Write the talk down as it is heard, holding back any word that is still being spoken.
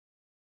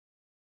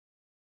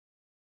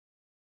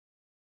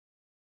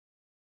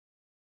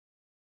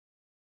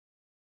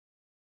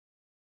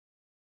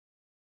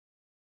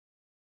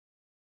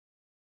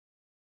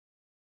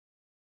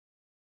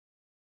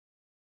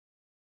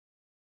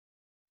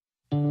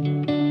I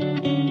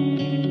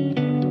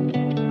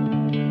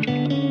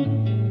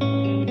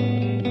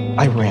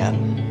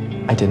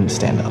ran. I didn't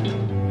stand up.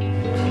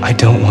 I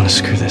don't want to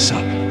screw this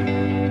up.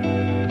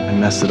 I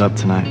messed it up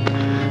tonight.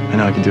 I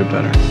know I can do it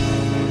better.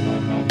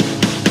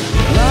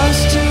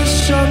 Life's too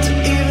short to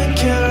even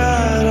care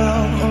at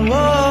all.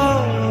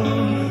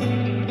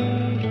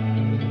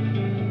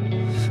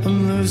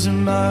 I'm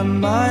losing my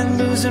mind,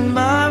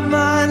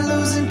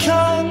 losing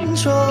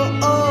control.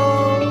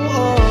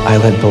 I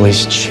let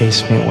bullies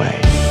chase me away.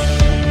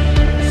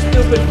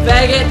 Stupid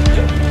faggot!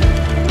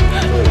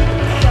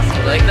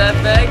 You like that,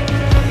 fag?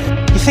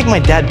 You think my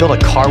dad built a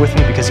car with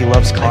me because he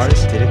loves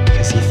cars? He did it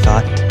because he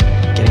thought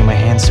getting my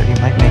hands dirty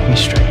might make me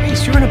straight.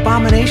 You're an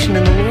abomination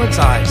in the Lord's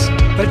eyes,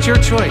 but it's your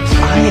choice.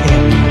 I'm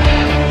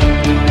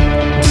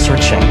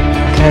searching,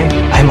 okay?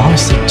 I'm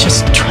honestly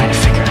just trying to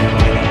figure out who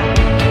I am.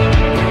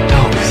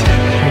 Oh,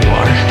 there you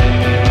are.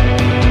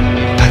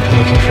 I've been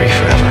looking for you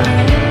forever.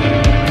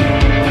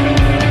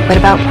 What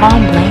about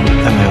prom, Blaine?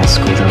 At my old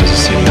school, there was a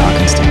Sadie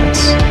Hawkins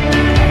dance.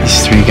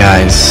 These three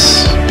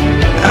guys,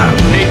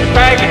 Hey,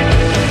 faggot!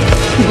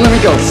 Let me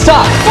go.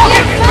 Stop!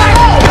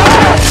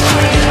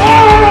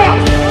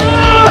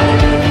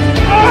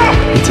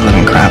 Beat the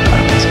living crap out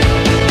of us.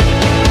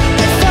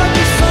 If I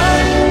could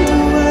find a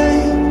way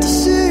to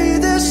see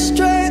this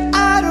straight,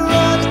 I'd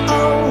run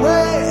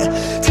away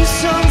to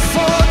some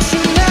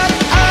fortune that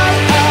I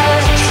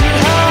should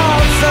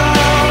have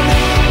found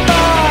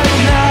by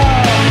now.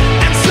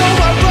 And so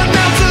I run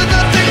out to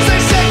the things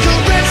they say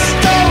could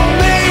restore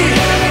me,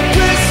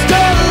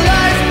 restore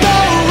life the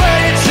way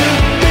it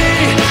should be.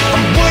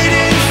 I'm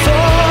waiting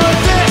for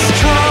this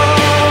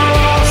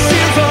cough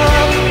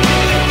syrup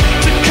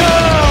to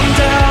come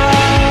down.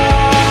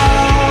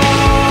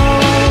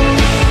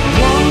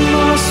 One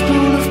more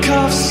spoon of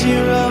cough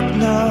syrup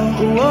now.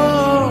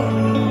 Whoa.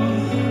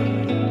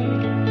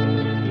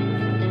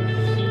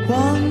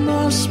 One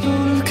more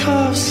spoon of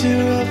cough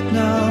syrup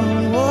now.